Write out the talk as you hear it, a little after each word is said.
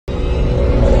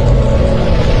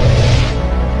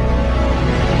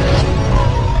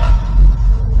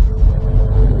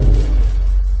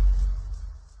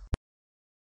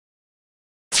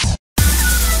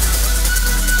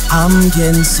I'm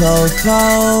getting so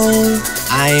cold.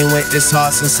 I ain't went this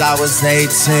hard since I was 18.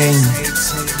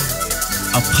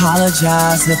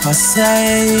 Apologize if I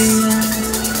say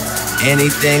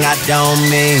anything I don't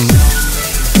mean.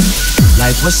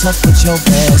 Like, what's up with your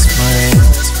best friend?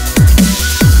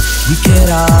 We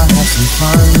could all have some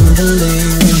fun,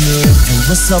 believe me. And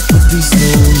what's up with these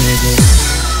new niggas?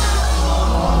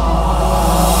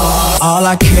 All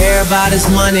I care about is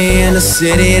money in the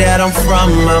city that I'm from.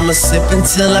 I'ma sip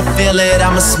until I feel it,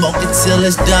 I'ma smoke it till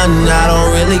it's done. I don't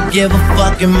really give a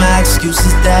fuck, and my excuse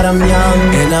is that I'm young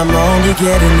and I'm only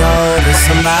getting older.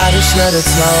 Somebody should've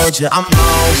told you I'm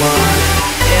on one.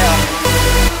 Yeah,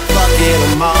 fuck it,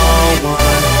 I'm on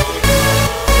one.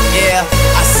 Yeah,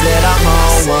 I said I'm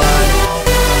on one.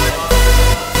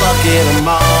 Fuck it,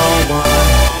 I'm on one.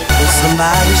 But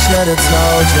somebody should've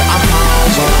told you I'm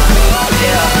on one.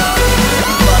 Yeah.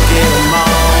 Fuck it, I'm on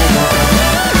one.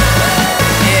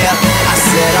 Yeah, I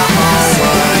said I'm on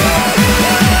one.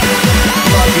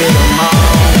 Fuck it, I'm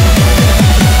on.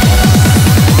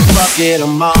 Fuck it,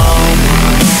 I'm on.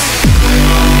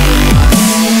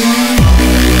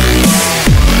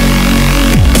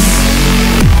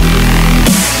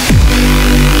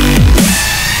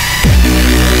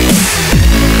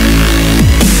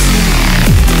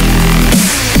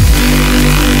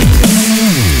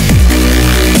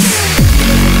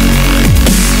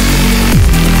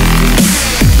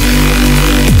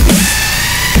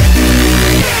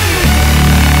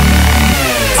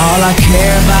 All I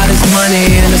care about is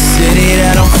money in the city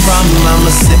that I'm from. I'ma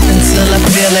sip until I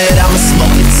feel it, I'ma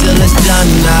smoke it till it's done.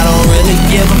 I don't really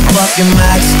give a fuck, and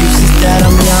my excuse is that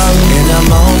I'm young and I'm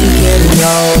only getting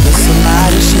older.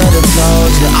 Somebody should've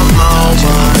told you I'm on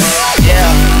one. Yeah,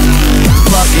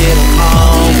 fuck it, I'm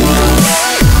on one.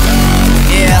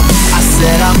 Yeah, I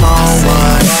said I'm on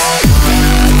one.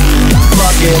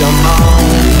 Fuck it, I'm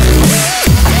on.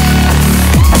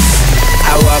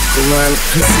 I walked around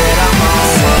and said I'm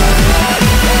on one.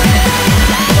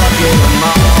 Fuck it, I'm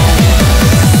on.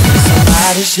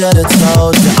 Somebody should've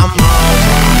told you I'm on